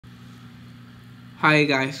Hi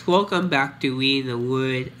guys, welcome back to Reading the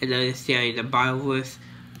Word and Understanding the Bible verse.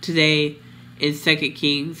 Today in 2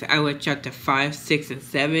 Kings, I read chapter 5, 6, and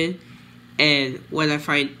 7. And what I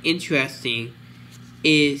find interesting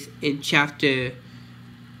is in chapter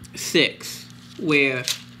 6, where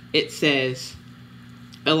it says,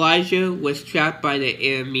 Elijah was trapped by the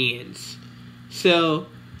Arameans. So,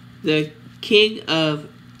 the king of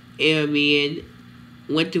Aram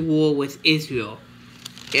went to war with Israel.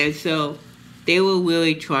 And so, they were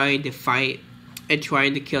really trying to fight and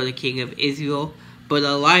trying to kill the king of Israel. But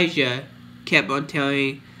Elijah kept on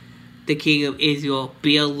telling the king of Israel,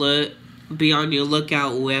 be alert, be on your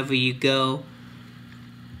lookout wherever you go.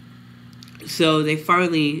 So they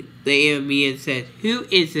finally, the Arameans said, who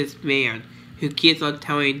is this man who keeps on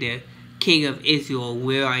telling the king of Israel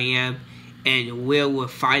where I am and where we're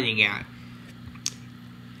fighting at?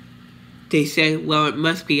 They said, well, it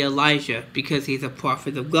must be Elijah because he's a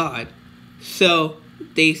prophet of God. So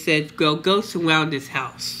they said, go surround his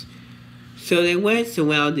house. So they went and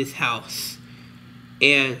surrounded his house.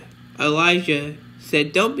 And Elijah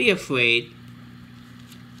said, don't be afraid.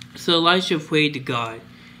 So Elisha prayed to God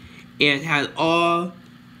and had all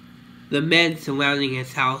the men surrounding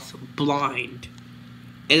his house blind.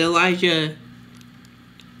 And Elisha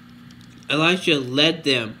led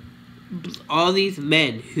them, all these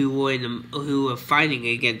men who were fighting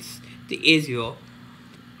against the Israel,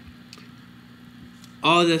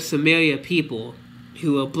 all the Samaria people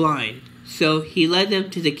who were blind. So he led them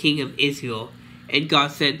to the king of Israel, and God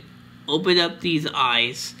said, open up these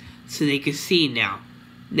eyes so they could see now.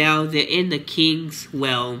 Now they're in the king's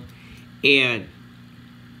realm, and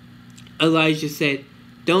Elijah said,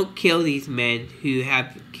 don't kill these men who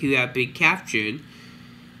have been captured.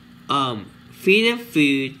 Feed them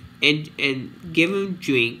food and give them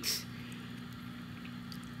drinks,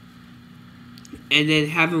 and then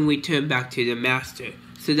have them return back to the master.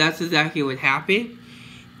 So that's exactly what happened,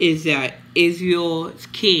 is that Israel's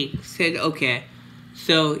king said, okay.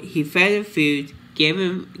 So he fed him food, gave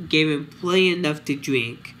him plenty enough to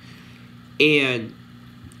drink, and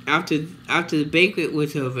after the banquet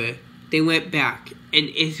was over, they went back, and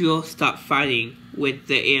Israel stopped fighting with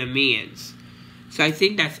the Arameans. So I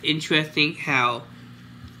think that's interesting how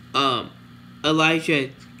Elijah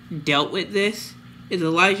dealt with this. Is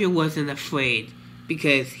Elijah wasn't afraid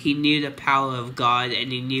because he knew the power of God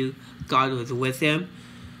and he knew God was with him.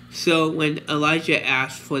 So when Elijah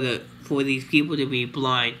asked for these people to be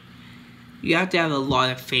blind, you have to have a lot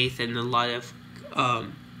of faith and a lot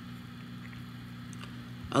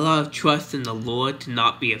of trust in the Lord to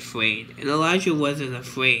not be afraid. And Elijah wasn't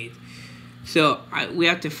afraid. So we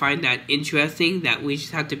have to find that interesting, that we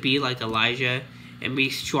just have to be like Elijah and be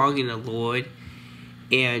strong in the Lord.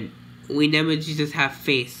 And we never just have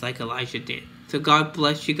faith like Elijah did. So God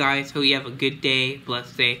bless you guys. Hope you have a good day,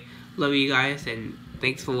 blessed day. Love you guys, and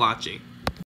thanks for watching.